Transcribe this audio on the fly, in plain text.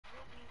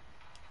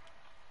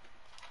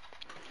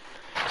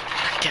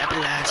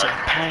Capitalize on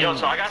pain. Yo,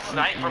 so I got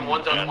sniped from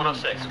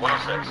 106.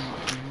 106.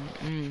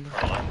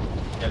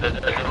 Yeah,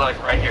 they're like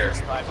right here.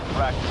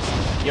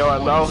 Yo,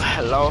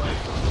 hello.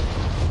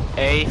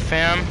 Hey,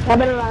 fam.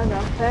 Capitalize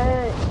on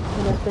pain.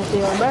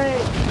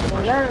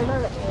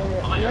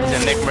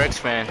 He's a Nick Briggs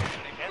fan.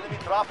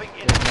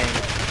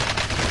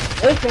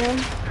 Hey, fam.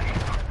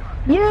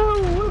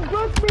 Yo, we're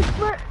both Nick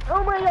Briggs.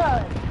 Oh my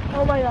god.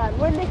 Oh my god.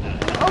 We're Nick.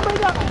 Oh my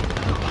god.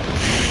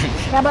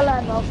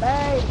 Capitalize on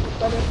pain.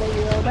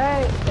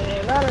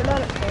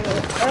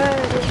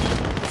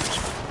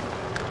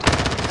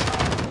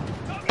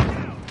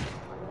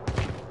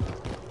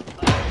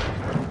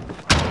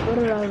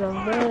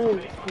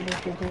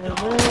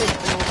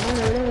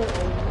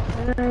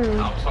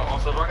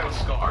 Also rocking a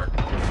scar.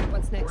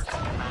 What's next?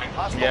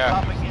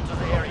 Yeah. Into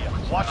the area.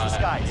 Watch the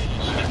skies.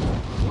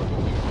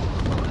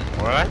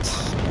 What?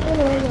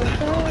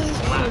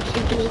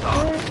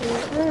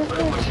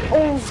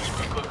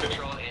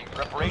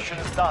 Preparation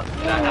is done.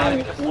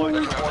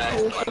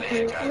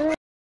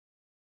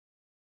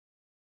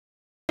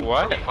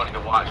 What? Funny to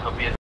watch. He'll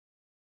be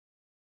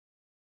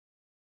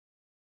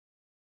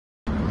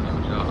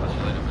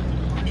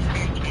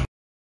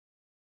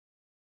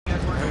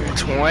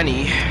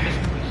 20.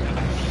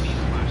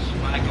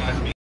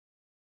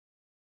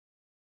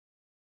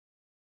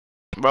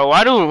 Bro,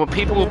 why do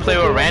people who play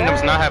with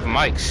randoms not have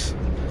mics?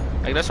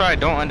 Like, that's what I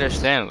don't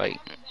understand. Like,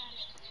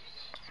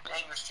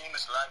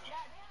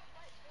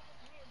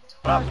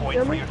 Drop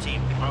point for your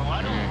team.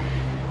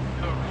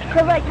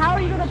 Cause like, how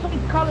are you gonna play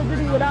Call of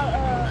Duty without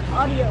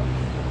audio?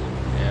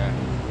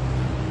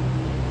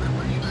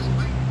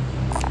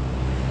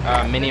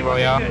 yeah. Mini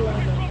Royale.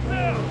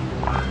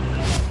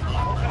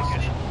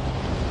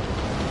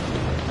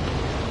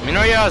 Mini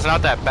Royale is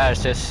not that bad.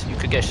 It's just you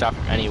could get shot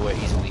from anywhere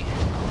easily.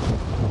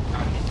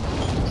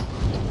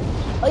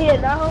 Oh yeah,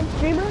 Nahom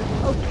streamer?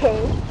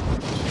 Okay.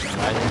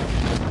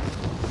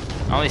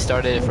 I only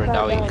started it for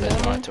Dolly because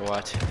I wanted to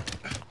watch.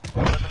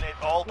 Eliminate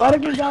all Why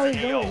doesn't targets Dolly in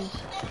the join?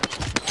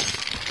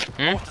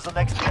 AO. Move to the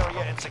next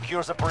area and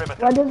secure the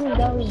perimeter. Why doesn't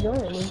Dolly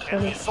join?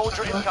 Enemy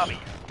soldier incoming.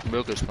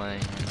 Brook is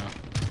playing, you know.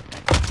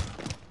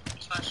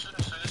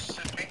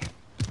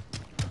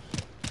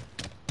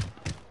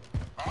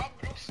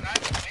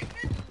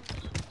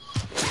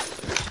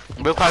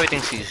 Brook probably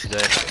thinks he's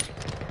good.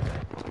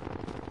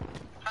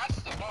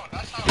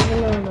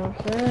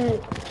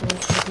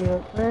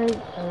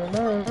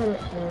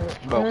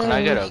 Bro, can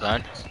I get a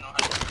gun?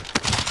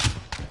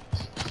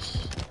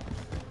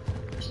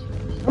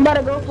 I'm about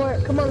to go for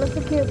it. Come on, let's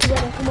secure it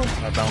together. Come on.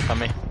 Alright, bro, I'm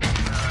coming.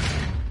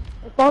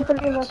 If all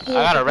three of us I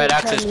got a red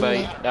access,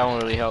 but that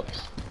won't really help.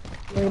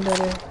 Way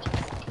better.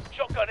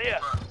 Shotgun here.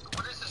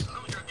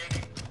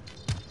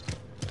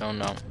 Don't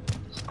know.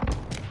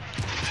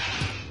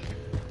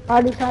 I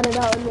already shot it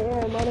out in the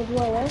air. Might as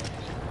well, right?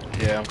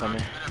 Yeah, I'm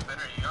coming.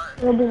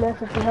 It'll be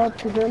nice if you help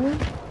to join me.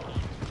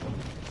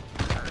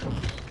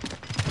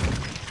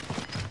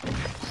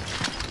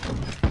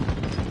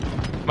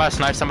 I'm about to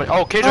snipe somebody.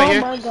 Oh, kid's right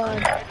here. Oh my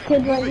god.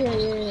 Kid's right here,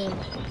 yeah.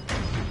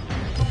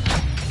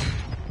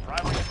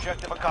 Primary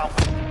objective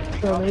accomplished.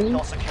 Recon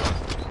intel secure.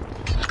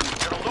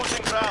 You're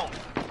losing ground.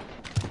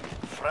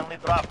 Friendly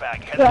drop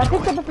bag. Yeah, I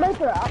picked up a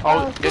sniper.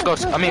 Oh, get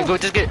ghost. I mean, go,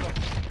 just get.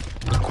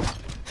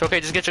 It's okay,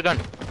 just get your gun.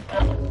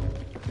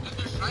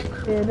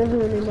 Yeah, it doesn't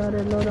really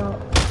matter, no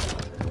doubt.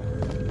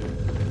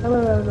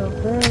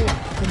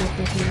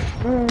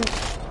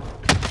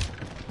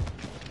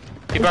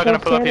 People are gonna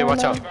pull up here,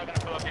 watch out.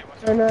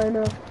 I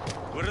know.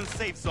 We're in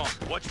safe zone.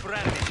 Watch for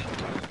enemies.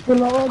 Good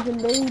Lord,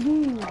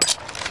 baby.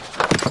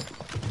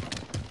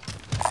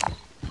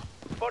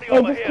 Body Hey,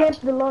 over just here.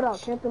 camp the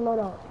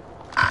loadout.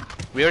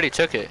 We already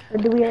took it. Or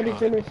do we already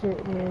finish it?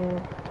 Yeah.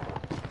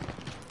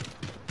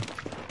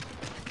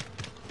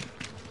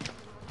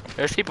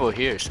 There's people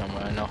here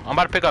somewhere, I know. I'm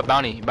about to pick up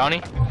bounty.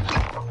 Bounty?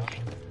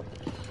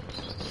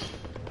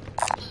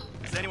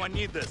 Does anyone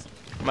need this?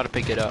 I'm about to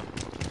pick it up.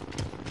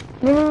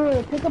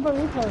 No, pick up a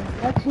recon.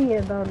 Actually,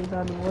 yeah, bounty,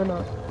 why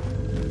not?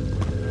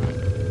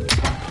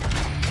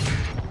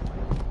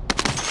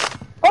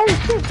 Oh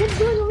shit, kid's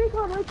doing a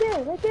recon right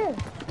there.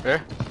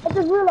 Where? I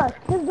just realized,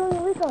 kid's doing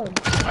a recon.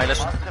 Alright, let's.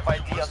 Positive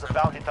ID on the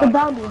bounty The target.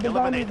 bounty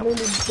Eliminate them.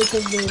 literally the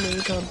kid's doing a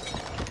recon.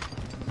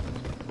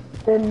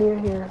 They're near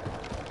here.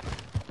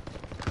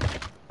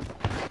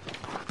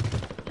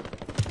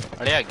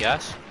 Are they at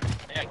gas?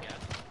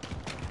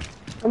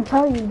 I'm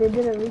telling you, they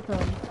did a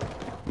recon.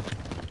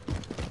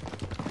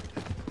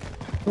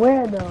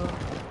 Where though?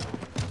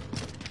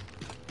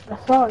 I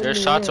saw it. There's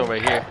in the shots air. over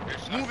here.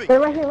 They're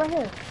right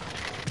here.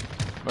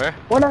 Where?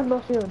 One has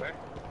no shield.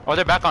 Oh,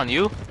 they're back on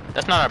you?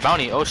 That's not our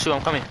bounty. Oh shoot,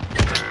 I'm coming.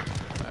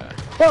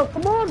 Yo,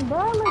 come on,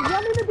 bro. Like,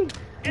 y'all need to be,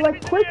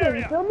 like, quicker,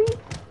 you feel me?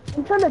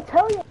 I'm trying to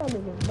tell y'all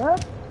niggas, bro.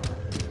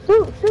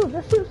 Shoot,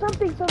 just shoot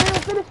something so they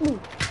don't finish me.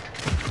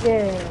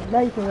 Yeah,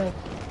 now you can rest.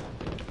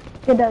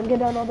 Get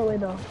down all the way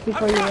though,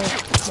 before you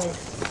rest.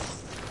 Nice.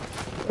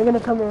 They're gonna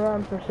come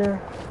around for sure.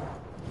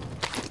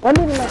 I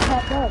need to like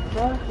pop up,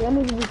 bro. Y'all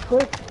need to be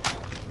quick.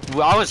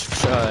 Well, I was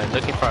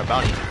looking for a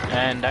bounty,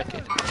 and that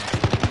kid.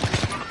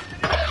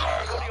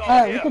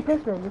 Alright, we can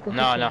push them.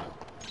 No, no.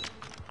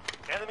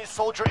 Enemy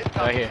soldier Right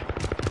incoming. here.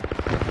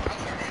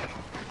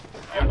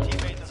 Your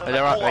teammate is in the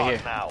They're right gulag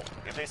here. now.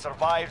 If they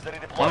survive, they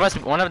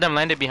redeploy. One of them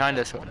landed behind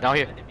us. Down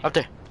here. Up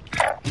there.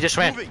 He just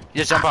ran. He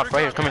just jumped off.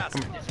 Right here. Come here.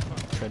 Come here.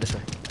 Let's try this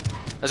way.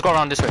 Let's go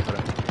around this way. Hold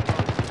on.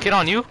 Kid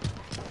on you.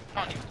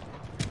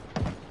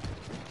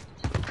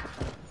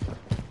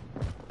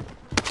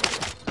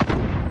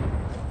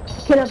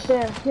 Kid up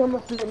there. He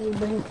almost hit me,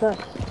 but he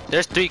sucks.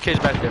 There's 3 kids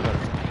back there. Hold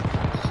on.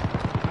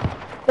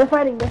 They're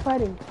fighting. They're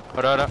fighting.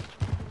 Hold on. Hold on.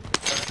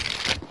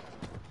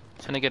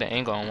 Trying to get an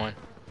angle on one.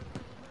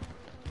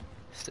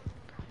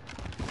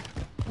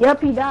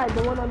 Yep, he died.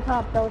 The one on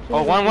top. That was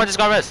Oh, one just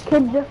got rest.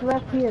 Kid just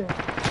left here.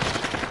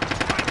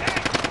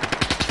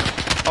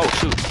 Oh,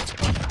 shoot.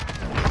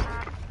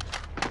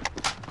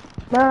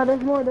 No,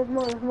 there's more. There's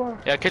more. There's more.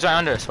 Yeah, kids right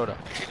under us. Hold on.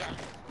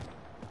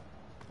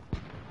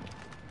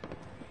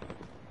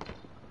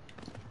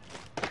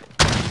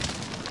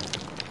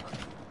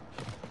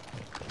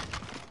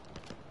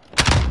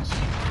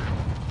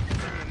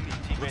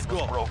 Teammate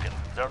was broken.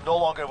 They're no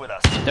longer with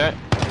us. There.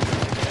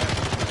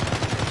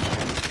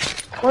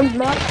 One's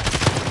not.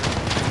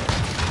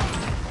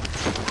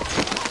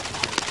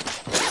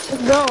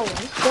 Let's go.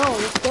 Let's go.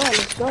 Let's go.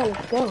 Let's go.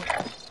 Let's go.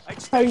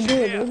 How you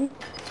doing, baby?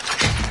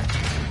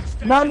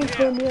 Bounty's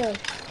still near us.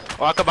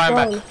 Oh, I can buy him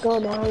back. Let's go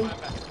now.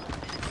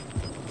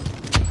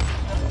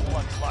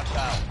 Locked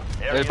down.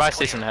 There's a buy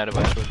station ahead of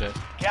us. We're good.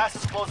 Gas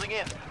is closing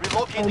in.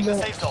 Relocating the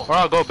safe zone. Or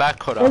I'll go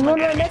back. Hold There's on. one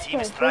right Enemy next to team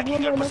us. is There's tracking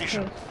one your right next to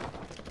position. us.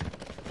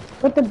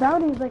 But the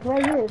bounty's like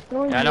right here. It's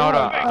throwing Yeah, I me know, hold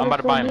out. on. I'm about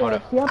to buy him, hold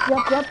on. Yep.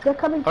 They're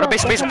coming Hold on,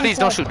 base, fast. They're coming please.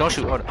 Don't fast. shoot. Don't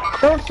shoot. Hold on.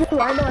 Don't shoot.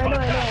 I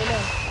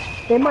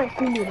know. They might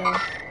see me though.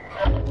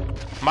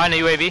 Mine the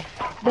UAV.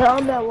 They're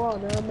on that wall.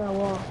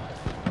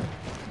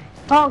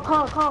 Call.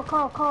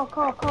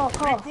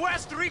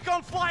 Request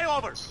recon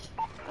flyover.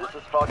 This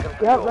is Falcon.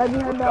 Yep, right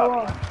behind that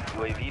wall.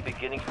 UAV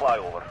beginning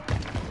flyover.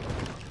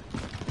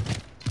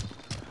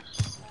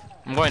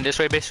 I'm going this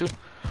way, Besu.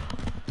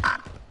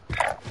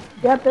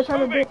 Yep, they're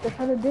trying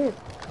to dip.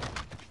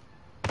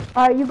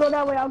 Alright, you go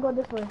that way, I'll go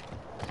this way.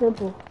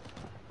 Simple.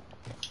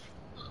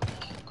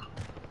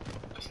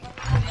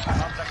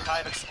 Contact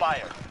time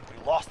expired.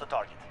 We lost the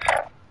target.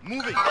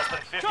 Moving. Less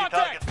than 50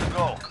 targets to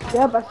go.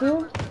 Yep, I see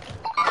him.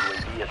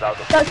 UAV is out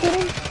of Start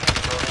shooting.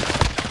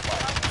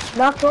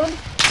 Knocked one.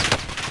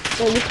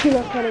 Yeah, this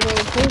kid's trying to go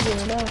crazy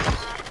right now.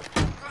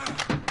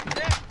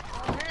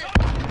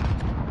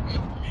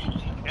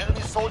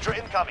 enemy soldier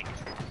incoming.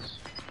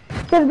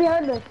 Kid's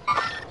behind us.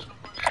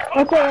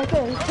 Okay.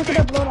 He's picking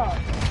up loadout.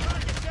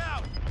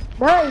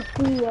 Nice,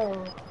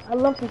 Theo. I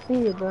love to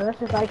see it, bro. That's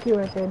just IQ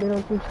right there. They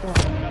don't teach that.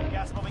 Got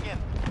gas moving in.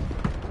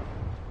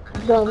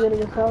 Let's go, I'm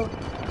getting a cell.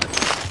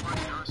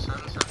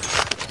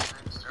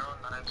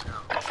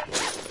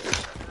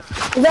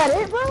 Is that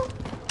it, bro?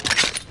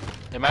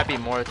 There might be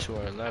more to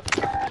our left.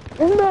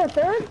 Isn't there a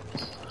third?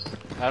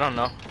 I don't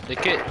know. The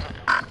kid.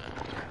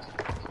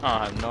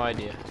 I have no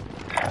idea.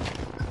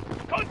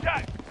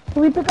 Contact.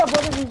 Can we pick up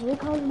one of these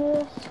recons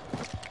there?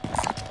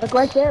 Like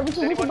right there? We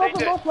can go for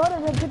most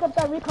runners and pick up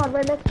that recon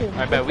right next to him.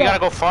 I bet we gotta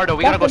go far though.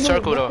 We gotta go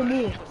circle though.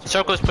 Move.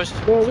 Circle's push.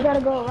 Yeah, we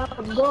gotta go around.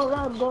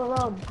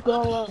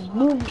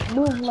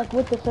 Move like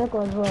with the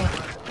circle as well.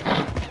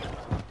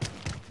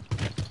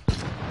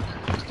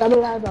 I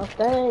mean, I'll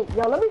stay.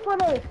 Yo, let me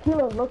find out if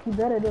Kilo's low-key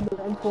better than the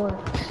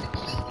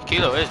M4.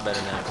 Kilo is better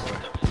than M4.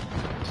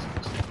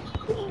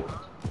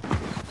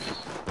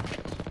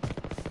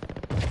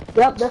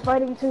 Yep, they're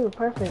fighting too.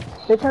 Perfect.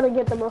 They're trying to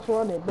get the most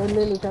wanted. They're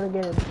literally trying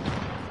to get him.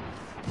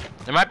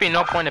 There might be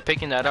no point in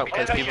picking that up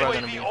because people are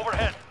gonna be.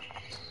 Overhead.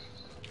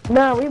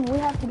 No, we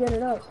have to get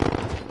it up.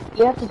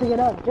 We have to pick it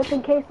up just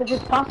in case if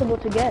it's possible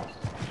to get.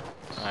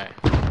 Alright.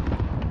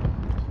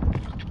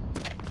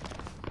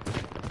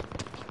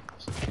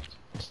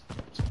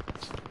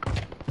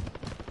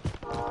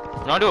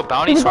 You wanna do a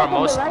bounty so our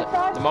most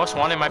the most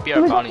wanted might be our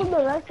Can we go bounty. from the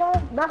right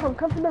side? Nah,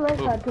 come from the right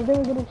side because they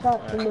were getting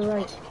shot from the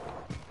right.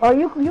 Or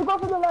you go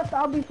from the left,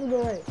 I'll be from the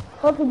right.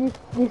 Hopefully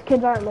these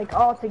kids aren't like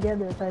all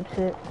together type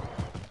shit.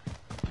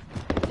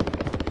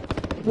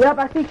 Yep,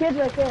 I see kids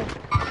right there.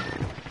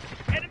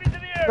 Enemies in the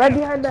area. Right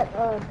behind that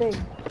thing.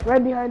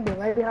 Right behind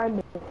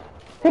it.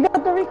 Pick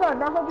up the recon,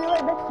 now hope you're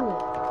right next to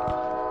it.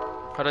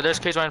 Hold on, there's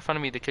kids right in front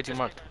of me, the kids you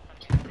marked.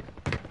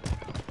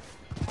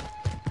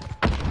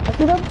 I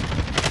see them.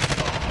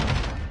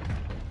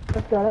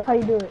 Let's go, that's how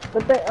you do it.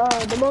 But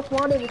the most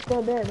wanted is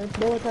still there.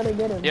 They were trying to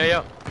get him.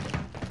 Yeah.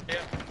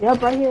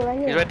 Yep, right here.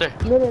 He's right there.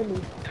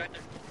 Literally.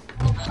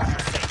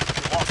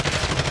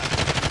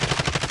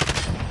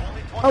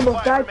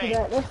 Almost died to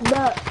that. That's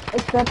not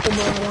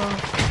acceptable at all.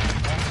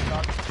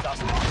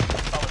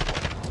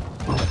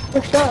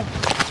 What's up?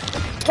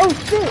 Oh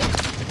shit!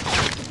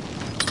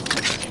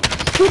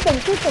 Shoot them!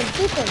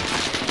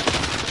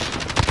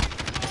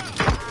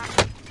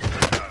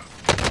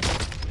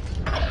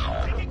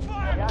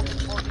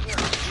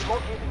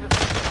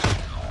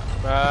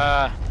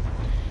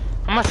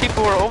 How much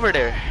people were over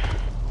there?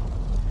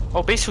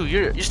 Oh, Besu,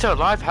 you're still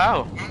alive?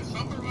 How?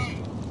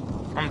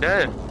 I'm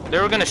dead. They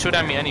were gonna shoot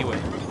at me anyway.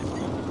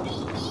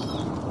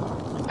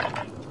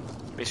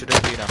 Base, you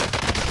didn't beat him.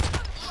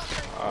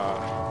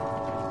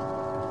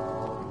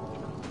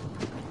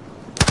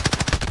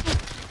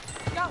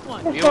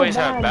 We always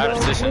have bad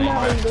positioning,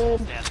 bro.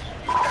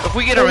 If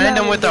we get a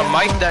random with a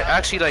mic that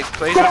actually like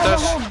plays with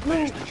us.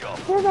 There's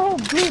a whole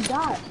blue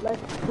dot. Like,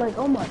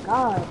 oh my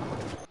god.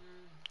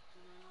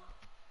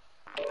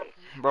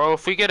 Bro,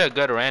 if we get a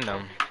good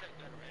random.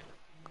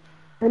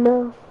 I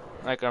know.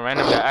 Like a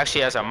random that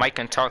actually has a mic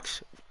and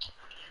talks.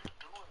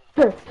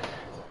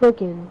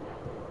 Freaking.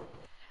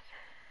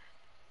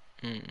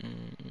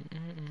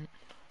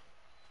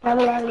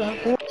 Wonder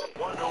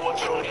what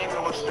your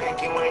nigga was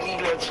thinking when he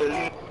let you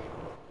leave.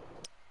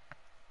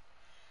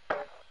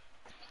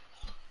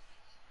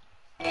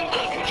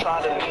 You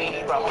try to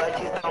leave, I like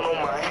it down on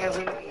my hands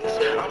and knees.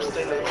 I'm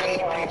still in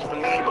need, please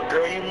believe. But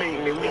girl, you make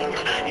me weak.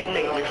 You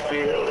make me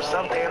feel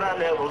something I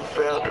never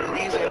felt. The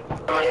reason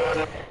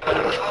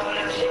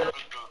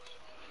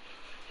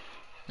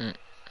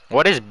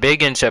What is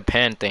big in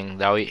Japan thing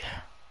that we?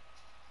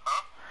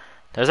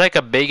 There's like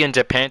a big in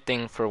Japan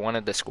thing for one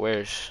of the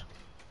squares.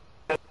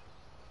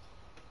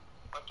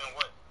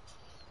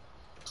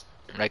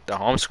 Like the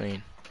home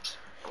screen.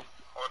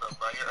 Hold up,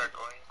 bro, you're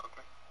echoing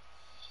quickly.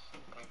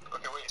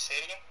 Okay, wait, say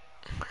it again?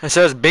 It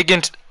says big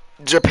in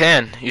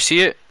Japan. You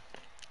see it?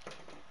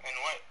 And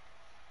what?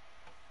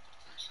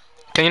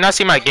 Can you not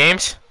see my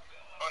games?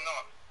 Oh no.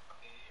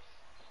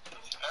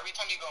 Every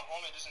time you go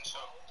home it doesn't show.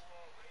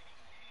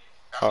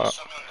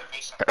 Show me on the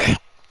face.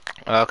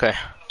 Okay.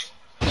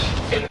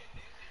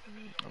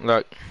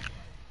 Look.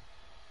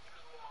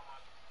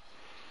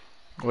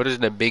 What is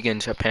the big in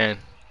Japan?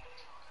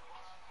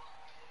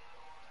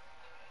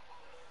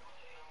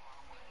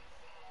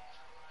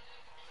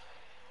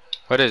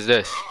 What is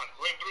this?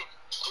 Wait, Blue.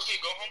 Quickly,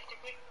 go home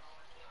quickly.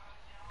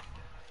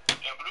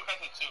 Yeah, Blue has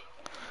it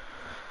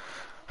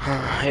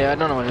too. Yeah, I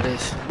don't know what it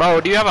is. Bro,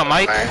 do you have a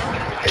mic?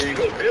 Here you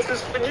go. This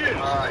is for you.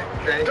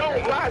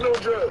 Don't buy no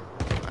drugs.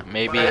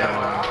 Maybe. I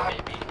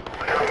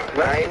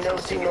ain't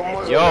never seen no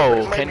more.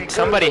 Yo, can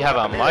somebody have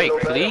a mic,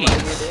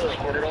 please?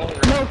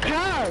 No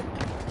car.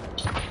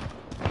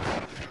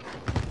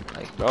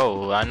 Like,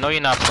 bro, I know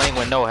you're not playing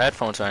with no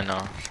headphones right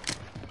now.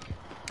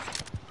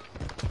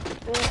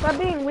 Stop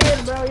being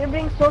weird, bro. You're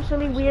being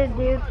socially weird,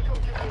 dude.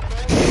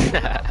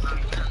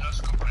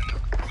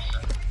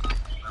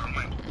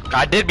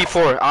 I did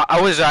before.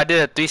 I did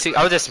a 360.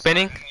 I was just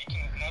spinning.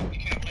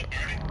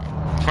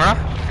 Huh?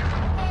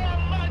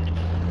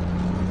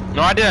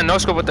 No, I did a no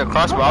scope with the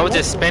crossbow. I was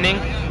just spinning.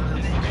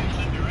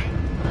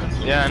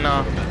 Yeah, I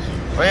know.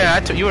 Oh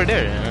yeah, you were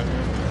there.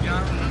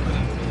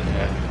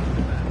 Yeah.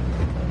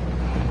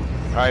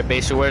 All right,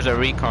 base. So where's the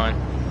recon?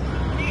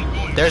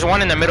 There's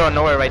one in the middle of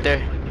nowhere right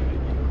there.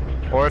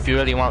 Or if you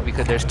really want,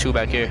 because there's two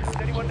back here. Look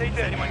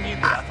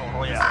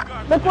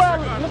where,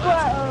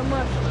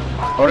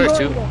 Oh, there's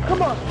two.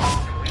 Come on.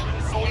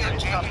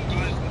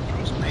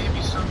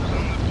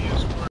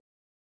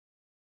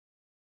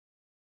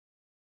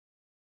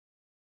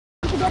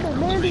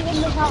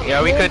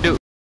 Yeah, we could do.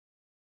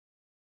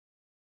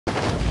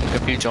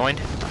 If you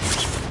joined.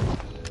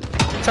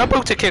 Tell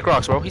Book to kick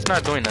rocks, bro. He's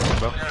not doing nothing,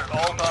 bro.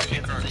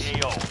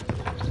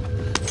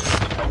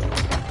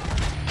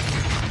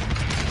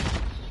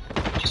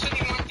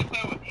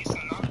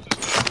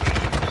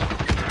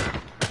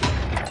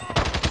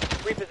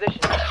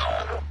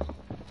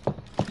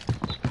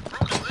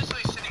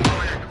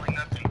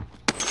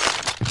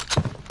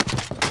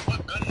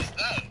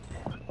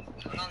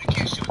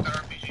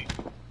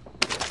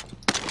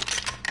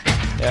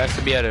 Yeah, it has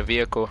to be at a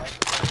vehicle.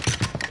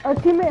 Our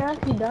teammate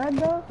actually died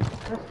though?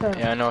 That's tough.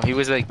 Yeah, I know. He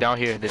was like down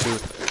here, the dude.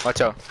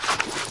 Watch out.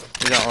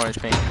 He's on orange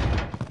paint.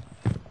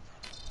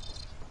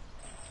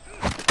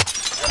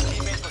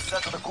 Teammates were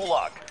sent to the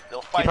gulag.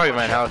 They'll fight. He probably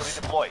ran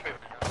house.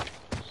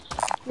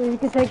 Yeah, you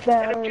can take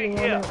that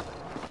early on.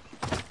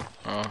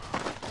 Oh.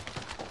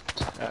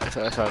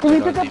 That's how Did we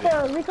pick up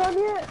the recon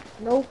yet?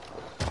 Nope.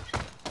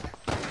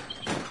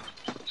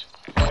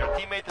 Your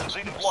teammate is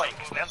redeploying.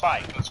 Stand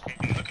by.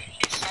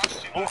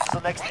 Move to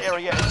the next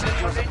area and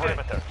secure the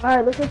perimeter.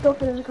 Alright, let's just go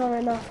for the recon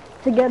right now.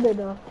 Together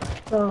though.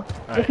 So,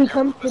 if he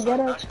comes to get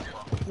us,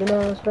 you know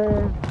what I'm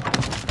saying?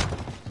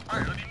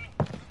 Alright, what do you mean?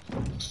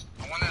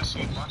 I want to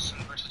see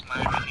Boston versus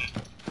Miami Heat.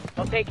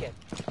 I'll take it.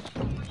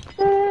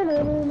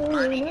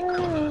 Miami Heat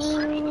goes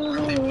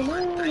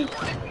 3-1.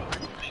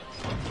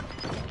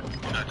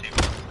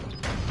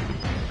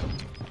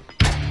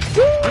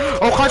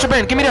 Oh,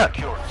 contraband! Give me that!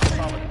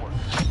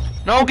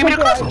 No, give me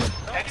the crossbow!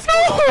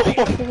 No!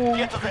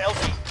 Get to the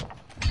LZ.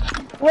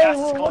 Wait,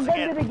 what gun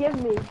did it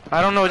give me? I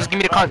don't know, just give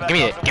me the con. Give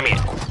me it. Give me it.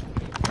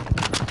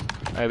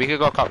 Alright, we could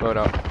go cop load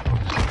out.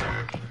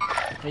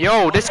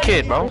 Yo, this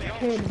kid, bro.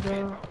 Kid,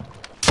 bro.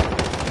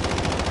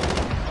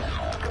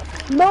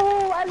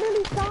 No, I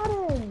literally shot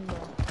him.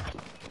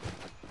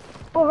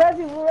 Well,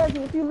 Reggie,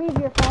 if you leave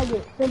your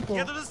faggot, simple.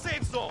 Get to the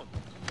safe zone.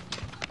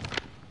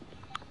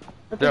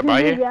 If Yeah, you by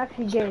leave, here? you're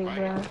actually gay,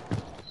 bro.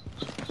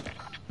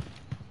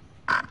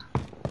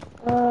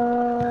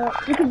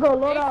 You can go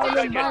load out and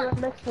then buy right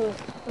next to it.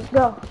 Let's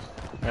go.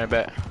 I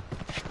bet.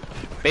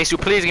 Base, you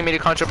please give me the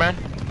contraband.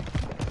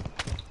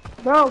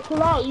 Bro,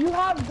 chill out. You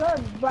have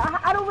guns, but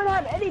I don't really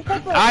have any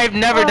type of... I've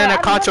never done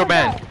a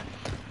contraband.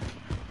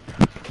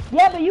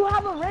 Yeah, but you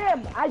have a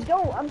RAM. I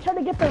don't. I'm trying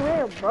to get the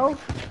RAM, bro.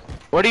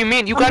 What do you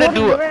mean? You I'm gotta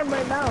do the it. RAM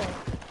right now.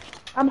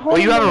 I'm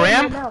holding you have the a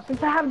RAM RAM? right now.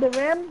 Since I have the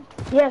RAM,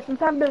 yeah,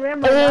 since I have the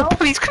RAM right Oh, now.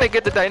 please can I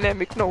get the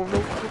dynamic? No.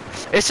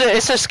 It's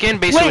a skin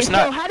base, so Wait, it's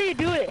not. so how do you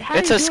do it? How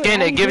It's do a you do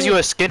skin. It gives you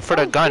a skin for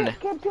the gun.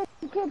 Kid.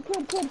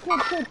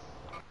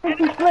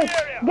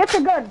 Get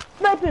the gun.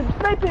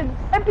 Snipe him.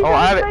 Empty Oh,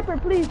 I have it. sniper,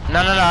 please. No.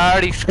 I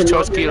already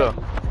chose Kilo.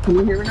 Can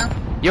you hear me now?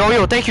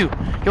 Yo, thank you.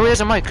 Yo, he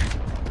has a mic.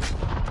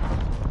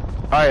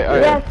 Alright.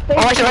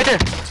 Yes, Right there.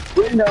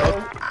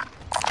 Window.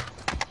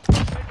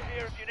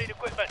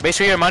 Base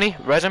for your money,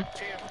 resin.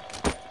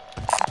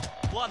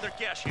 Plunder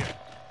cash here.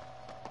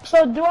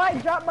 So do I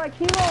drop my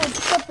kilo and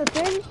pick up the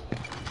thing?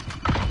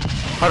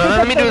 Hold on,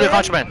 let me do the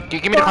contraband.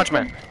 Give me the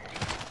contraband.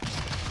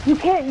 You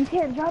can't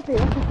drop it.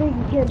 That's the thing.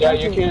 You can't. Yeah,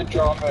 drop you it. can't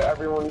drop it.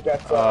 Everyone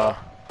gets Oh,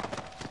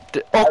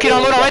 kid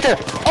on loadout right there.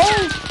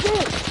 Oh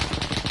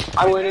shit!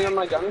 I'm waiting on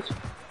my guns.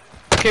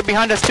 Kid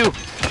behind us too.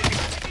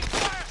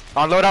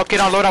 On loadout, kid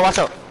on loadout. Watch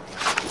out.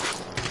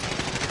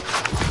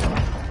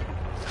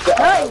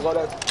 Yeah,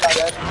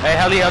 Hey,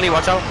 heli,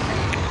 watch out.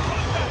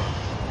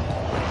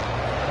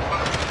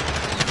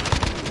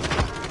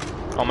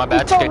 Oh my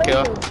bad, took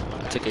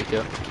a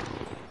kill.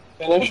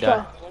 Finished.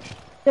 Yeah.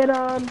 Sit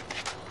on.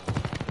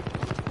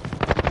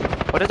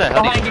 What is that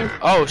heli? Behind you.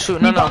 Oh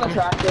shoot, He's no. on the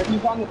tractor.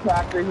 He's on the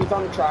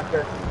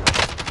tractor.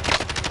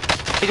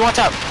 He watch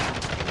out.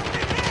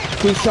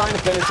 He's trying to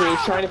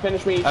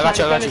finish me. I got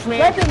you.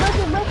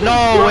 Listen.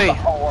 No way.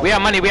 We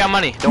have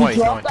money. Don't worry. He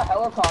dropped the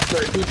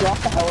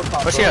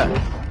helicopter. What's here?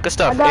 Good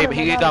stuff. I Hey, got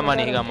he him. got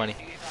money.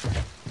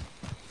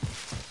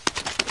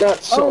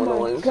 That's so Oh my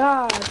annoying.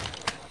 god.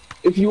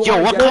 If you Yo,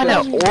 wanna what get kind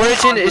of this-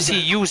 origin is he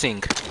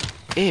using?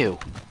 Ew.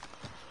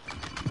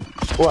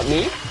 What,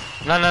 me?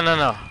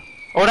 No.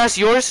 Oh, that's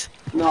yours?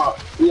 No.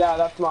 Yeah,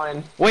 that's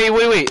mine. Wait.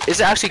 Is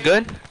it actually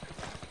good?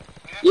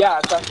 Yeah,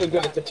 it's actually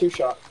good. It's a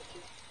 2-shot.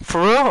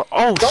 For real?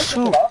 Oh, Don't pick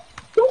shoot. it up.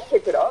 Don't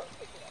pick it up.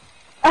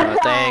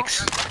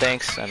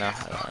 Thanks. I know.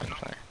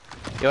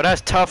 Yo,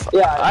 that's tough.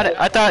 Yeah,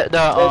 I thought It's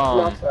the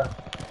not fair.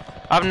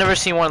 I've never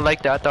seen one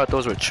like that. I thought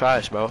those were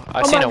trash, bro.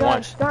 I've Oh seen my it God,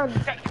 once. done.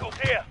 Tacticals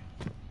here.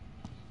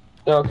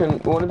 Yo, can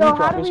one of So you how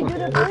drop do me we some do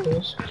the ammo, thing?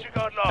 please?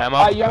 Disregard log.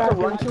 Ammo. You have to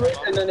run to it,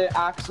 and then it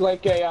acts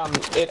like a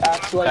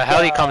A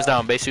heli comes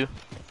down, Besu.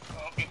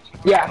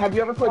 Yeah, have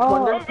you ever played Oh,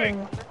 Plunder? okay.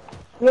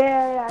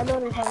 Yeah, I know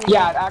what you're talking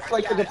Yeah, about. it acts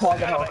like the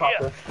deposit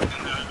helicopter.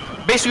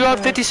 Besu, you have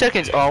 50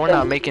 seconds. Oh, we're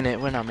not making it.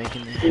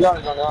 You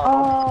gotta go now.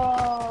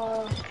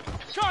 Oh,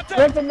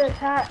 ripping this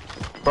hat.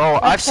 Bro,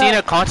 I've seen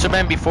a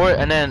contraband before,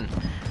 and then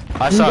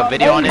I saw a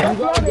video on it. You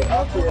gotta get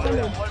up here.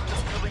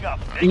 Building up.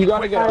 You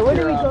gotta get Alright, up where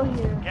do we here. go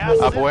here? Gas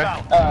is Up where?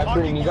 inbound.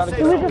 Green, you gotta Do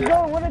get we up just here.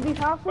 go in one of these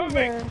houses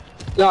or?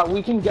 No,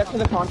 we can get to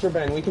the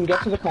contraband.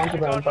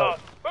 Disregard log.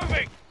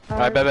 Moving.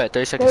 Alright, bet.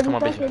 30 seconds. Come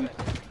on, 30 Besu.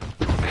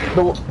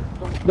 seconds.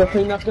 The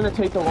thing that's gonna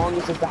take the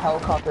longest is the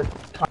helicopter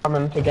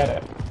coming to get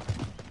it.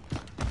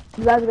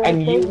 You guys are gonna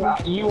And save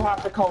me. you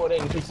have to call it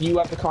in because you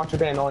have the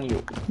contraband on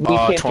you. We Oh,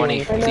 can't do 20.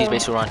 anything. Please,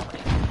 Besu, run.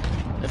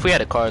 If we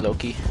had a car,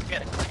 low-key.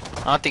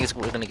 I don't think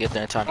we're gonna get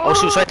there in time. Oh,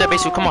 shoot, it's right there,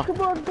 Besu. Come on.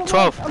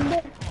 12. I'm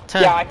dead.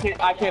 10. Yeah,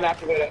 I can't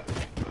activate it.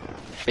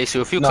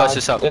 Besu, if you clutch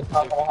this up. It's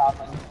not gonna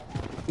happen.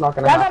 It's not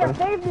gonna Y'all gotta happen.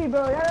 save me,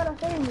 bro. Y'all gotta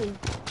save me.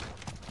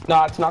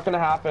 No, it's not gonna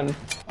happen.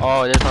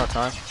 Oh, there's no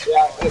time.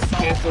 Yeah, it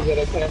cancels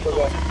it.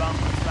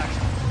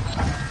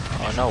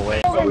 Oh, no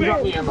way. So we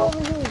got the ammo.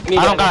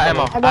 I don't got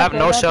ammo. I have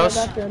no I shells.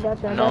 got you.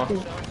 No.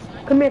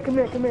 Come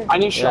here. I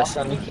need Yes.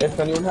 shotgun. If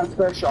anyone has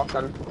spare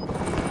shotgun.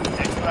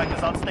 Extract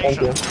is on Thank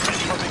station. you. Ready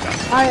for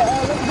pickup. Alright,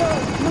 let's go.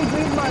 Blue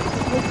green mark.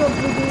 Let's go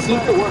blue green See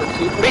if it mark. works.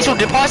 See if it Besu, works.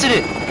 deposit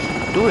it.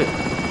 Do it.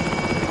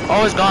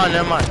 Oh, it's gone.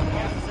 Never mind.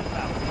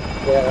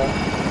 Yeah.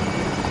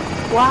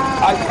 Wow.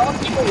 I saw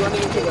people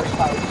running into this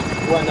house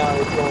when I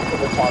was going for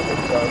the target,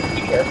 so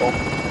be careful.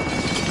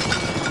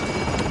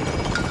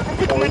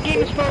 My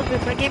game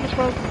is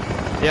frozen.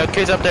 Yeah,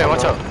 kids up there.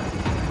 Watch out.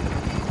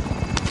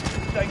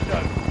 Safe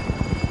zone.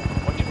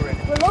 Once you're in.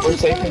 We're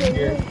safe in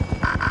here.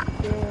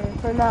 Yeah,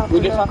 for now. We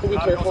just have to be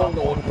careful of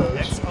the wind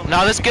roads.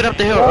 Now let's get up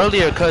the hill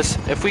earlier, cause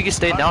if we can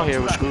stay down here,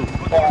 we're screwed.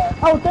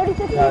 Oh,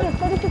 36 meters.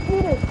 36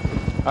 meters.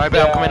 Alright,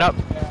 bet I'm coming up.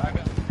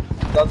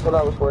 That's what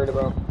I was worried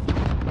about.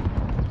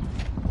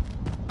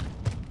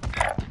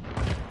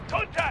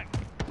 Contact.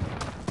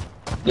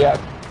 Yeah.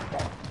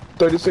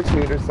 36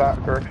 meters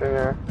that direction,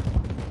 yeah.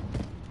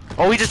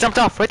 Oh, we just jumped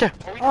off right there.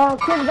 Oh,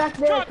 kids back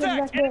there.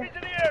 Contact. Enemies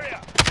in the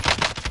area.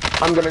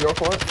 I'm gonna go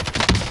for it.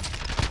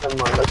 Never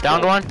mind. let's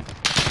Downed go. one.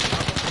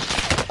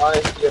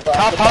 Alright, get back,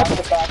 Help, get back, help.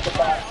 get back, get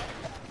back.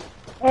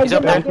 Hey, He's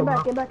up there. get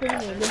back in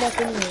here. Get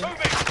back in here.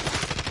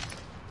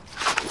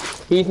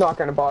 He's not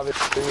gonna bother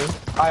me.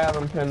 I have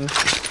him pinned.